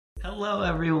Hello,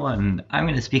 everyone. I'm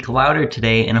going to speak louder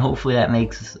today, and hopefully that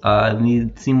makes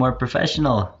me seem more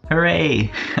professional.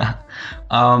 Hooray!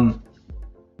 um,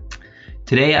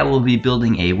 Today I will be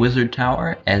building a wizard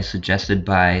tower as suggested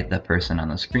by the person on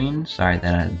the screen. Sorry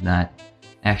that I'm not...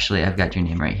 Actually, I've got your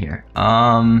name right here.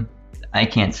 I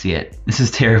can't see it. This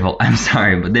is terrible. I'm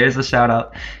sorry, but there's a shout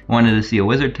out. Wanted to see a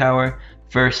wizard tower.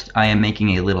 First, I am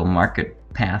making a little market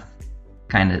path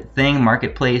kind of thing,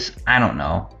 marketplace. I don't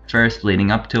know. First,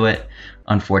 leading up to it,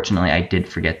 unfortunately, I did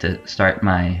forget to start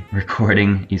my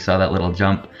recording. You saw that little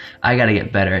jump. I gotta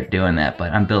get better at doing that,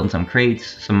 but I'm building some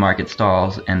crates, some market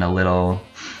stalls, and a little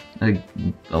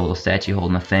statue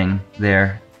holding a thing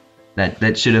there.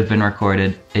 That should have been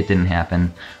recorded. It didn't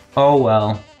happen. Oh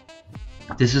well.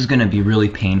 This is gonna be really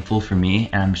painful for me,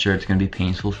 and I'm sure it's gonna be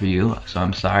painful for you, so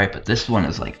I'm sorry, but this one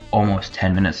is like almost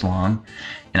 10 minutes long,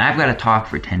 and I've gotta talk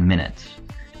for 10 minutes.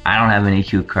 I don't have any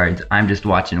cue cards. I'm just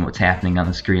watching what's happening on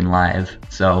the screen live.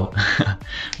 So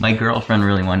my girlfriend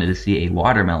really wanted to see a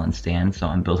watermelon stand, so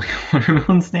I'm building a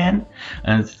watermelon stand.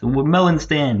 And it's a melon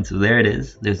stand. So there it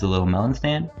is. There's a little melon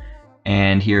stand.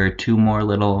 And here are two more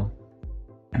little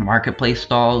marketplace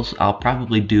stalls. I'll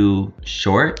probably do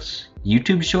shorts,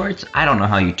 YouTube shorts. I don't know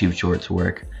how YouTube shorts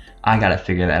work. I gotta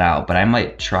figure that out, but I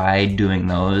might try doing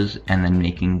those and then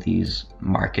making these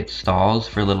market stalls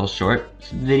for little short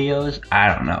videos.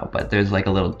 I don't know, but there's like a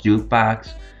little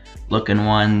jukebox looking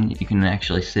one. You can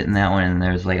actually sit in that one, and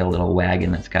there's like a little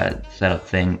wagon that's got a setup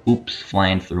thing. Oops,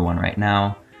 flying through one right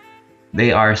now.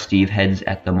 They are Steve heads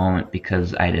at the moment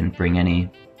because I didn't bring any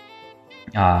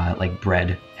like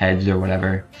bread heads or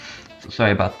whatever. So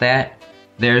sorry about that.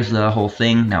 There's the whole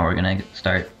thing. Now we're gonna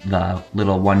start the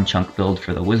little one chunk build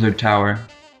for the wizard tower.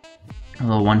 A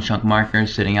little one chunk marker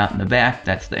sitting out in the back.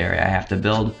 That's the area I have to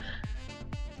build.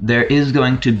 There is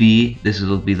going to be, this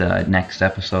will be the next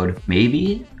episode,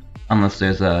 maybe, unless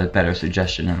there's a better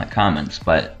suggestion in the comments,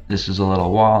 but this is a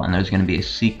little wall, and there's gonna be a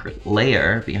secret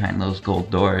layer behind those gold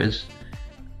doors.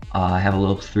 I have a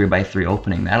little 3x3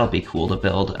 opening. That'll be cool to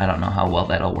build. I don't know how well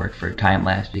that'll work for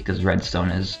time-lapse because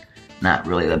redstone is not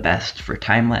really the best for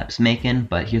time-lapse making,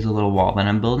 but here's a little wall that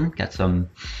I'm building. Got some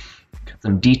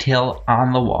detail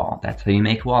on the wall. That's how you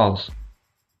make walls.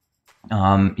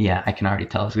 Yeah, I can already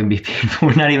tell it's gonna be painful.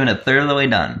 We're not even a third of the way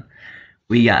done.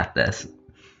 We got this.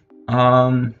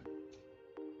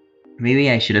 Maybe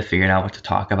I should have figured out what to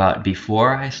talk about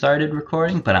before I started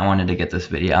recording, but I wanted to get this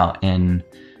video out in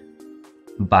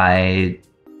by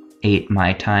 8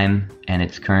 my time, and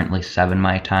it's currently 7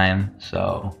 my time,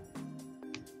 so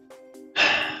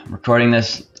I'm recording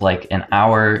this like an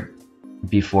hour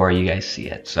before you guys see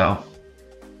it, so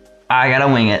I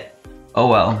gotta wing it. Oh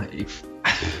well,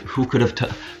 who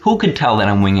could tell that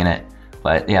I'm winging it?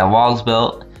 But yeah, walls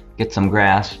built, get some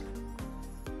grass,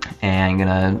 and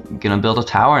gonna build a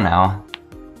tower now.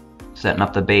 Setting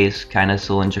up the base, kind of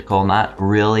cylindrical, not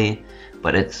really,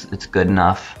 but it's good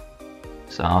enough.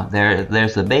 So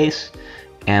there's the base,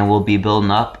 and we'll be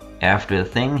building up after the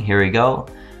thing. Here we go.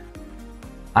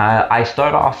 I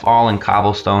start off all in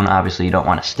cobblestone. Obviously you don't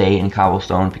want to stay in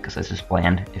cobblestone because that's just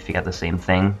bland if you got the same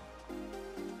thing.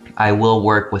 I will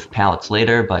work with pallets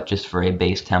later, but just for a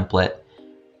base template,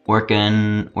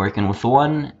 working with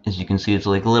one. As you can see, it's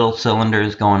like little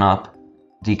cylinders going up,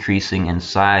 decreasing in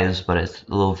size, but it's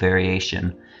a little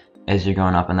variation as you're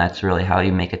going up, and that's really how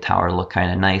you make a tower look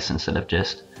kind of nice instead of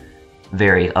just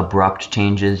very abrupt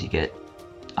changes. You get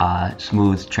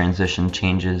smooth transition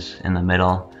changes in the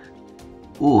middle.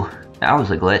 Ooh, that was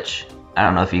a glitch. I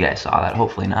don't know if you guys saw that,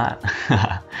 hopefully not,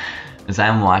 as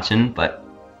I'm watching, but...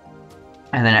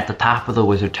 And then at the top of the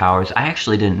wizard towers, I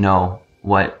actually didn't know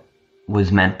what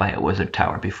was meant by a wizard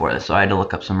tower before this, so I had to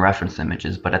look up some reference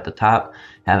images, but at the top,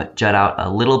 have it jut out a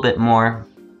little bit more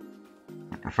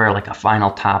for like a final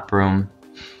top room,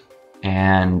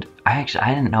 and I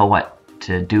didn't know what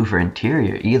to do for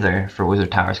interior either for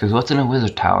wizard towers, because what's in a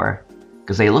wizard tower?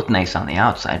 Because they look nice on the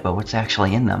outside, but what's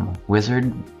actually in them?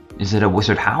 Wizard? Is it a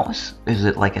wizard house? Is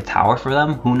it like a tower for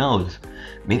them? Who knows?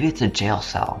 Maybe it's a jail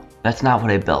cell. That's not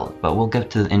what I built, but we'll get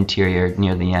to the interior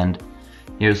near the end.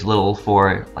 Here's little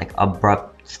 4 like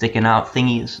abrupt sticking out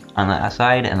thingies on the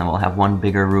side, and then we'll have one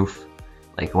bigger roof,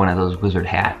 like one of those wizard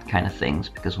hat kind of things,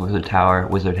 because wizard tower,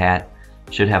 wizard hat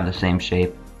should have the same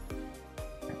shape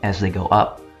as they go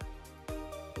up.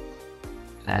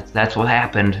 That's what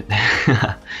happened.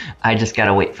 I just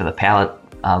gotta wait for the pallet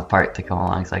part to come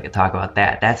along so I can talk about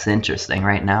that. That's interesting.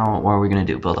 Right now, what are we gonna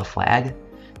do? Build a flag?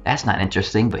 That's not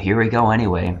interesting, but here we go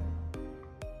anyway.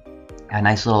 A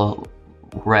nice little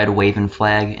red waving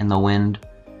flag in the wind.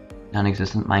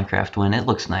 Non-existent Minecraft wind. It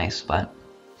looks nice, but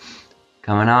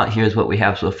coming out, here's what we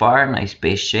have so far. Nice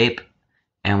base shape.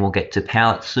 and we'll get to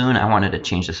pallets soon. I wanted to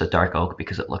change this to dark oak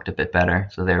because it looked a bit better.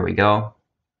 So there we go.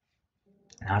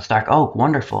 Now it's dark oak,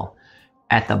 wonderful.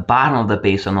 At the bottom of the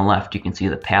base on the left, you can see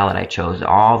the palette I chose,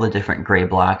 all the different gray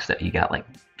blocks that you got, like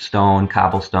stone,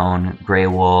 cobblestone, gray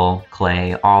wool,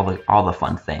 clay, all the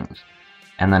fun things.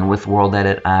 And then with World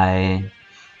Edit, I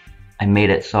made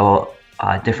it so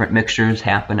different mixtures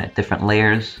happen at different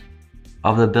layers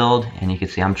of the build, and you can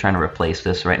see I'm trying to replace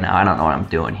this right now. I don't know what I'm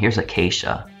doing. Here's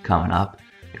acacia coming up.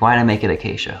 Like, why did I make it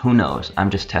acacia? Who knows?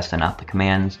 I'm just testing out the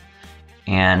commands.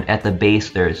 And at the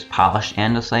base there's polished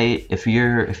andesite. If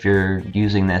you're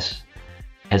using this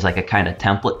as like a kind of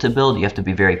template to build, you have to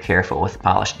be very careful with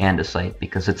polished andesite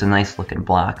because it's a nice looking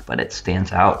block, but it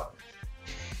stands out.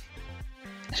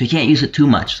 So you can't use it too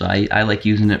much. So I like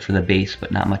using it for the base,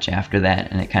 but not much after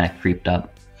that, and it kind of creeped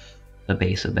up the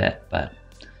base a bit. But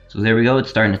so there we go,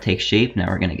 it's starting to take shape. Now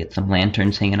we're gonna get some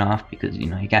lanterns hanging off because, you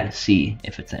know, you gotta see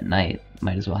if it's at night.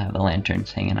 Might as well have the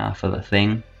lanterns hanging off of the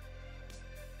thing.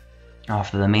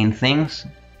 Off of the main things.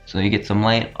 So you get some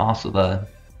light. Also the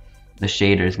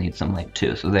shaders need some light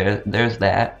too. So there's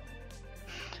that.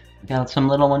 Got some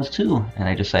little ones too. And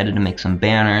I decided to make some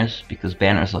banners because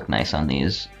banners look nice on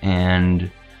these. And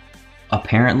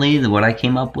apparently what I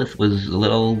came up with was a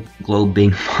little globe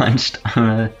being punched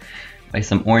by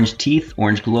some orange teeth,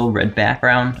 orange globe, red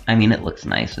background. I mean, it looks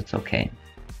nice, it's okay.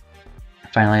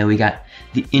 Finally, we got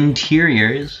the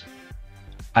interiors.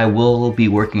 I will be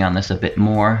working on this a bit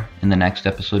more in the next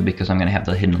episode because I'm gonna have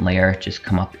the hidden layer just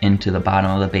come up into the bottom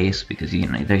of the base because, you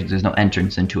know, there's no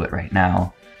entrance into it right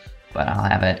now, but I'll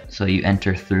have it so you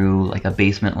enter through like a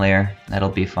basement layer. That'll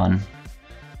be fun.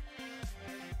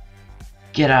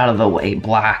 Get out of the way,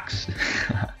 blocks.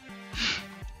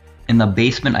 In the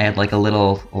basement, I had like a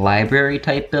little library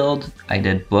type build. I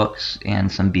did books and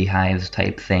some beehives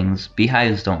type things.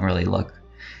 Beehives don't really look...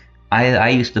 I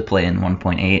used to play in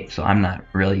 1.8, so I'm not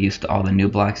really used to all the new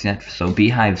blocks yet. So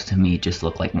beehives to me just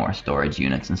look like more storage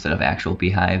units instead of actual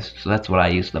beehives. So that's what I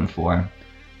use them for.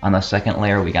 On the second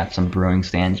layer, we got some brewing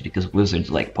stands because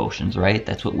wizards like potions, right?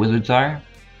 That's what wizards are?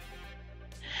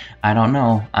 I don't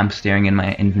know. I'm staring in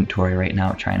my inventory right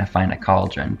now trying to find a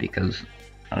cauldron because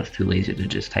I was too lazy to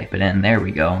just type it in. There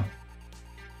we go.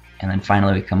 And then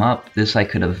finally we come up. This I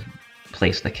could have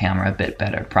placed the camera a bit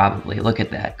better, probably. Look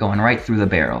at that, going right through the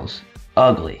barrels.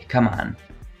 Ugly, come on.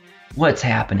 What's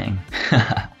happening?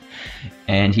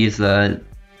 And he's the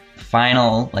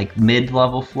final, like,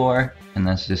 mid-level floor, and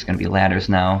that's just gonna be ladders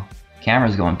now.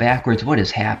 Camera's going backwards, what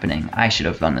is happening? I should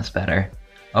have done this better.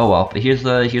 Oh well, but here's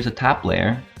the top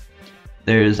layer.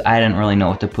 I didn't really know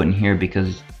what to put in here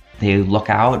because they look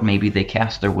out, maybe they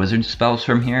cast their wizard spells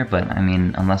from here, but I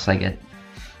mean, unless I get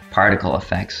particle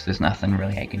effects, there's nothing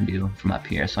really I can do from up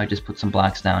here. So I just put some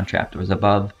blocks down, trapdoors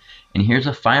above, and here's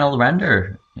a final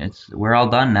render. We're all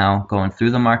done now. Going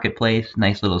through the marketplace,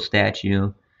 nice little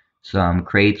statue, some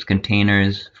crates,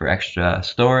 containers for extra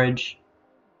storage.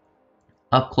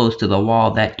 Up close to the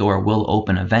wall, that door will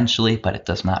open eventually, but it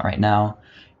does not right now,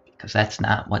 because that's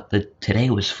not what today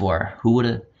was for. Who would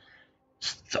have...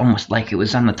 It's almost like it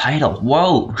was on the title.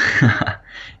 Whoa!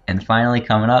 And finally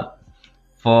coming up,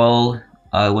 full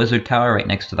wizard tower right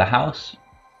next to the house.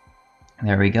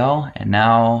 There we go. And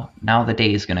now the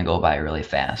day is gonna go by really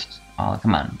fast. Oh,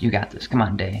 come on, you got this. Come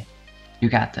on, day. You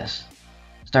got this.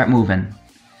 Start moving.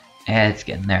 It's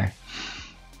getting there.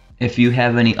 If you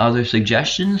have any other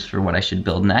suggestions for what I should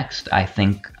build next, I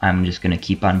think I'm just gonna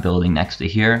keep on building next to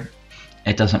here.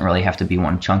 It doesn't really have to be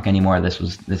one chunk anymore. This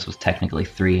was technically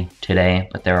 3 today,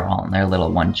 but they're all in their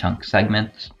little one chunk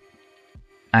segments.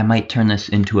 I might turn this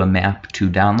into a map to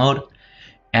download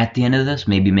at the end of this,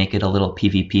 maybe make it a little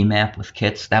PvP map with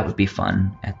kits. That would be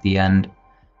fun at the end.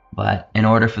 But in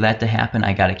order for that to happen,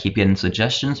 I gotta keep getting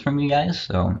suggestions from you guys,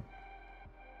 so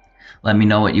let me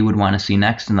know what you would want to see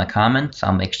next in the comments.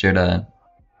 I'll make sure to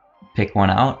pick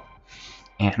one out.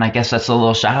 And I guess that's a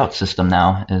little shout out system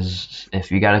now, is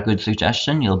if you got a good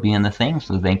suggestion, you'll be in the thing.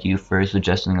 So thank you for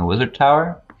suggesting a wizard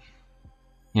tower.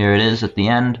 Here it is at the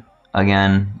end.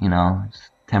 Again, you know,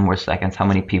 10 more seconds. How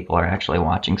many people are actually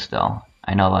watching still?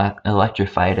 I know that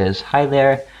Electrified is. Hi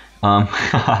there.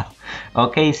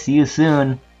 Okay, see you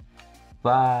soon.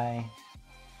 Bye.